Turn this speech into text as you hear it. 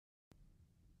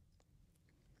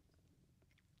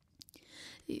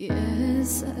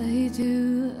Yes, I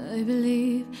do. I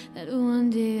believe that one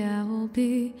day I will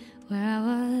be where I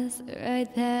was,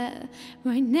 right there,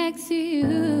 right next to you.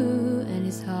 And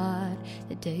it's hard,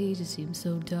 the day just seems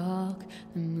so dark.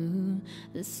 The moon,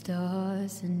 the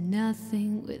stars, and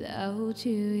nothing without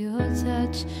you. Your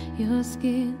touch, your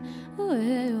skin,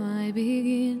 where do I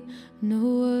begin? No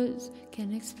words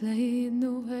can explain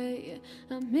the way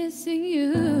I'm missing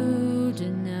you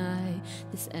tonight.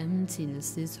 This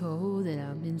emptiness, this hole that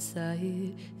I'm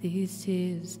inside. These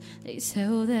tears, they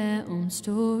tell their own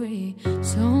story.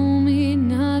 Told me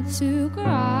not to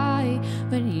cry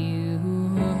when you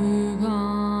were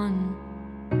gone,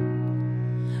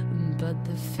 but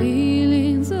the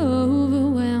feeling's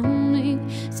overwhelming,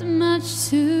 so much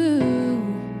too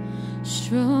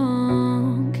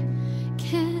strong.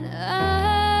 Can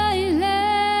I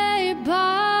lay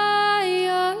by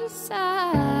your side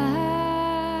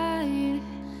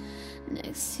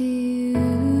next to you?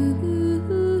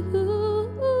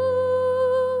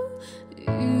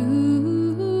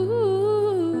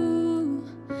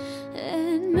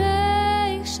 And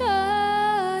make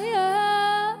sure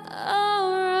you're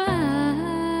alright.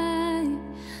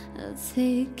 I'll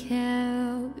take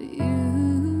care of you.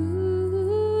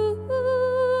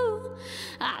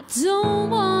 I don't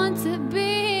want to be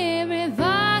here if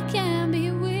I can't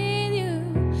be with you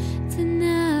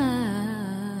tonight.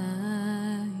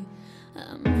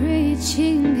 I'm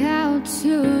reaching out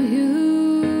to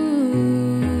you.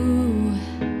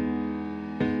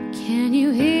 Can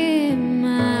you hear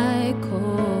my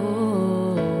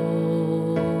call?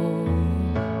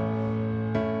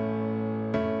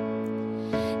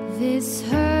 This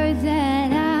hurt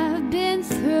that I've been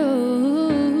through,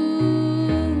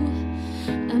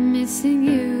 I'm missing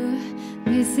you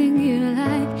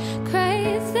like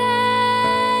crazy.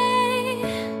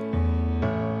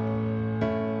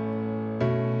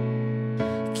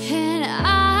 Can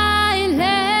I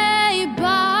lay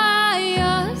by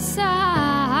your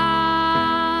side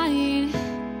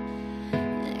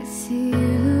next to you?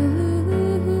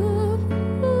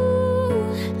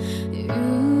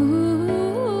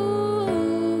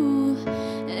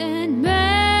 And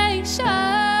make sure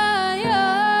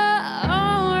you're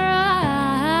alright.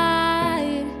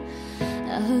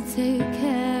 I'll take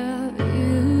care of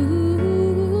you.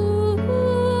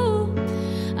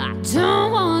 I don't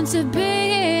want to be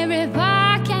here if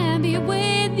I can't be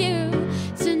with you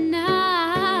tonight.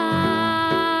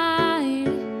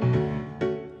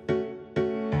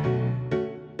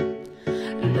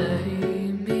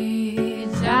 Lay me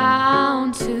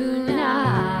down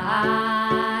tonight.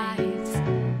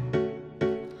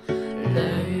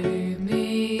 Lay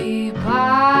me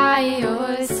by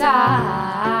your side.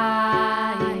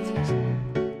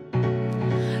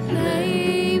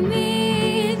 Lay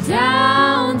me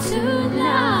down tonight.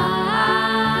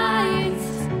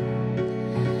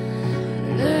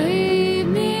 Lay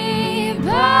me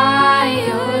by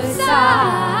your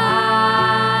side.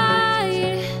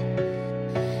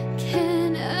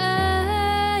 Can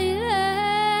I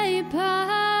lay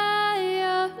by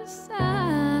your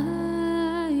side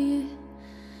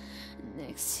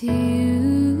next to you?